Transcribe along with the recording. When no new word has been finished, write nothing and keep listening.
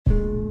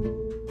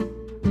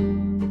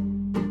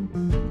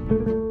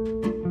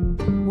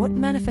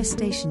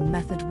manifestation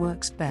method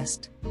works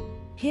best?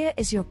 Here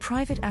is your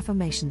private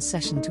affirmation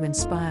session to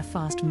inspire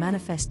fast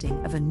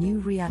manifesting of a new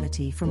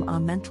reality from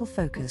our mental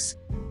focus.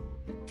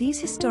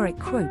 These historic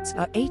quotes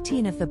are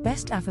 18 of the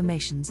best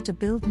affirmations to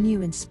build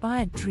new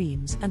inspired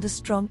dreams and a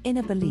strong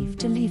inner belief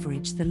to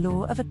leverage the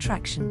law of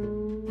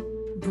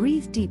attraction.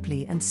 Breathe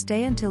deeply and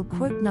stay until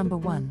quote number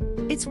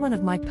 1. It's one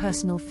of my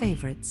personal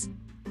favorites.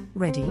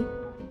 Ready?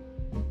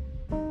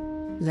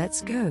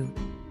 Let's go.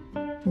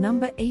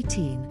 Number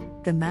 18.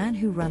 The man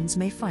who runs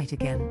may fight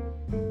again.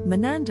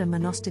 Menanda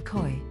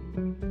Monostikoi.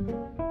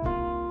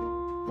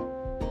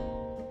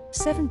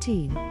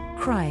 17.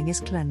 Crying is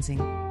cleansing.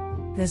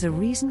 There's a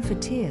reason for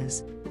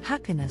tears,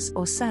 happiness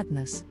or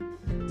sadness.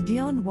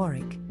 Dionne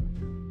Warwick.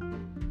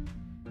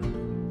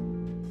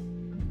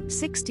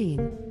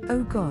 16.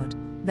 Oh God,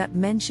 that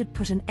men should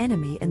put an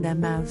enemy in their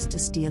mouths to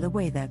steal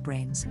away their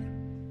brains.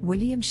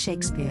 William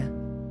Shakespeare.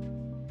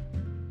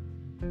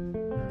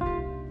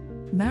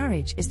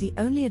 Marriage is the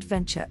only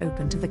adventure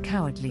open to the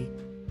cowardly.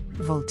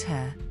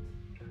 Voltaire.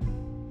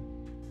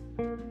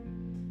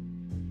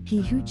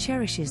 He who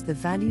cherishes the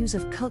values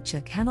of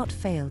culture cannot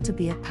fail to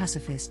be a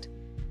pacifist.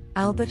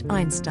 Albert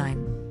Einstein.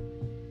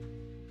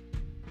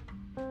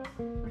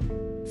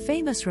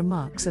 Famous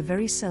remarks are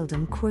very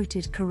seldom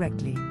quoted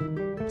correctly.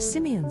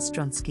 Simeon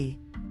Stronsky.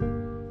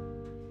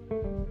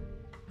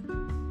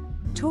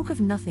 Talk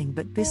of nothing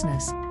but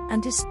business,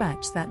 and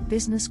dispatch that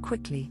business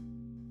quickly.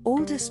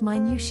 Aldus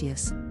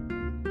Minutius.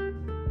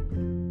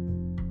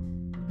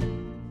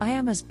 I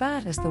am as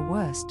bad as the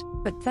worst,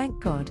 but thank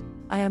God,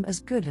 I am as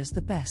good as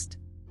the best.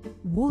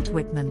 Walt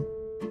Whitman.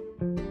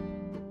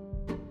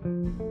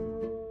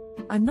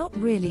 I'm not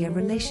really a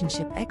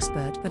relationship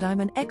expert, but I'm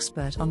an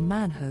expert on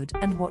manhood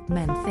and what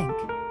men think.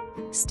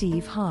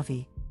 Steve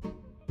Harvey.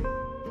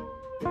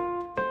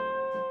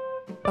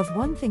 Of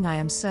one thing I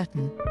am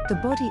certain, the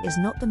body is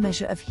not the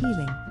measure of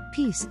healing,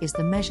 peace is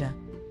the measure.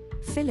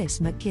 Phyllis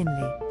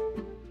McKinley.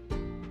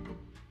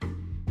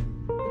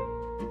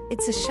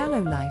 It's a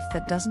shallow life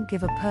that doesn't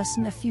give a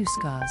person a few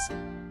scars.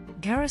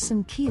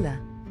 Garrison Keillor.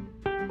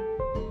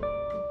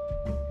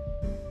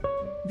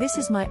 This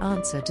is my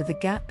answer to the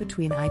gap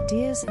between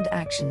ideas and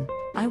action.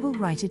 I will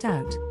write it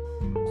out.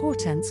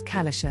 Hortense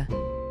Kalischer.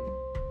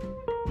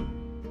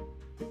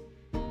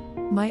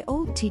 My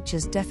old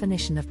teacher's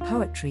definition of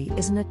poetry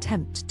is an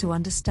attempt to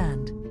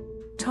understand.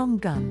 Tom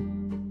Gunn.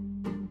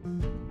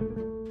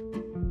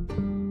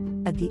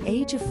 At the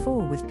age of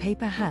 4 with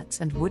paper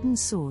hats and wooden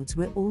swords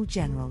we're all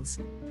generals.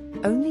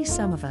 Only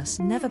some of us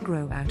never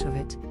grow out of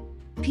it.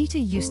 Peter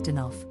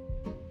Ustinov.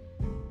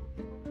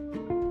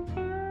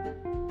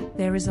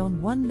 There is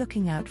on one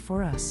looking out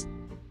for us.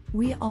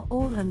 We are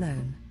all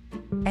alone.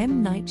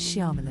 M. Night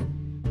Shyamalan.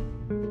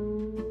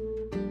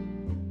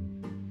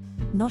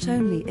 Not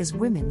only is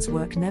women's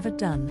work never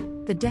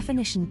done, the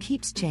definition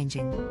keeps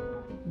changing.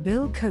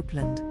 Bill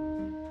Copeland.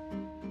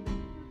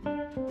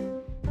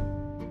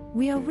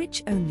 We are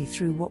rich only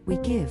through what we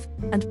give,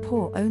 and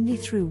poor only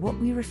through what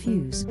we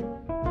refuse.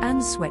 Anne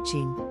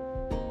Swetchine.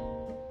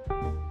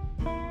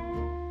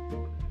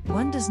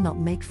 One does not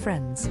make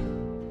friends.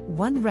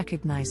 One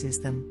recognizes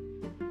them.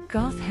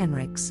 Garth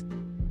Henricks.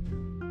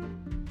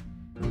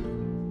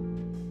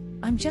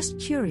 I'm just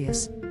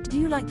curious, do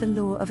you like the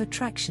law of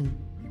attraction?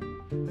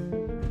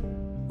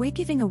 We're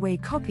giving away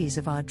copies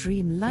of our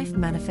Dream Life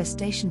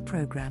Manifestation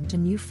program to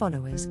new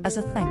followers as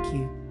a thank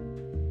you.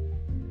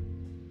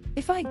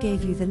 If I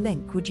gave you the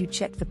link, would you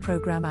check the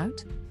program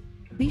out?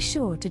 Be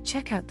sure to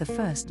check out the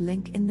first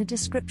link in the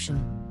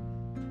description.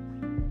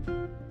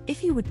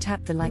 If you would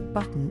tap the like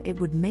button, it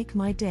would make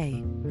my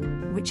day.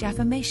 Which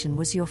affirmation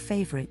was your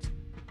favorite?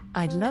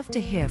 I'd love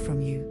to hear from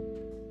you.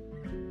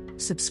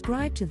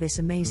 Subscribe to this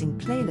amazing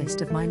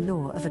playlist of my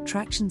Law of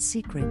Attraction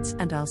secrets,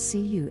 and I'll see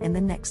you in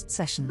the next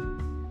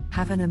session.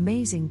 Have an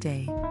amazing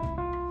day.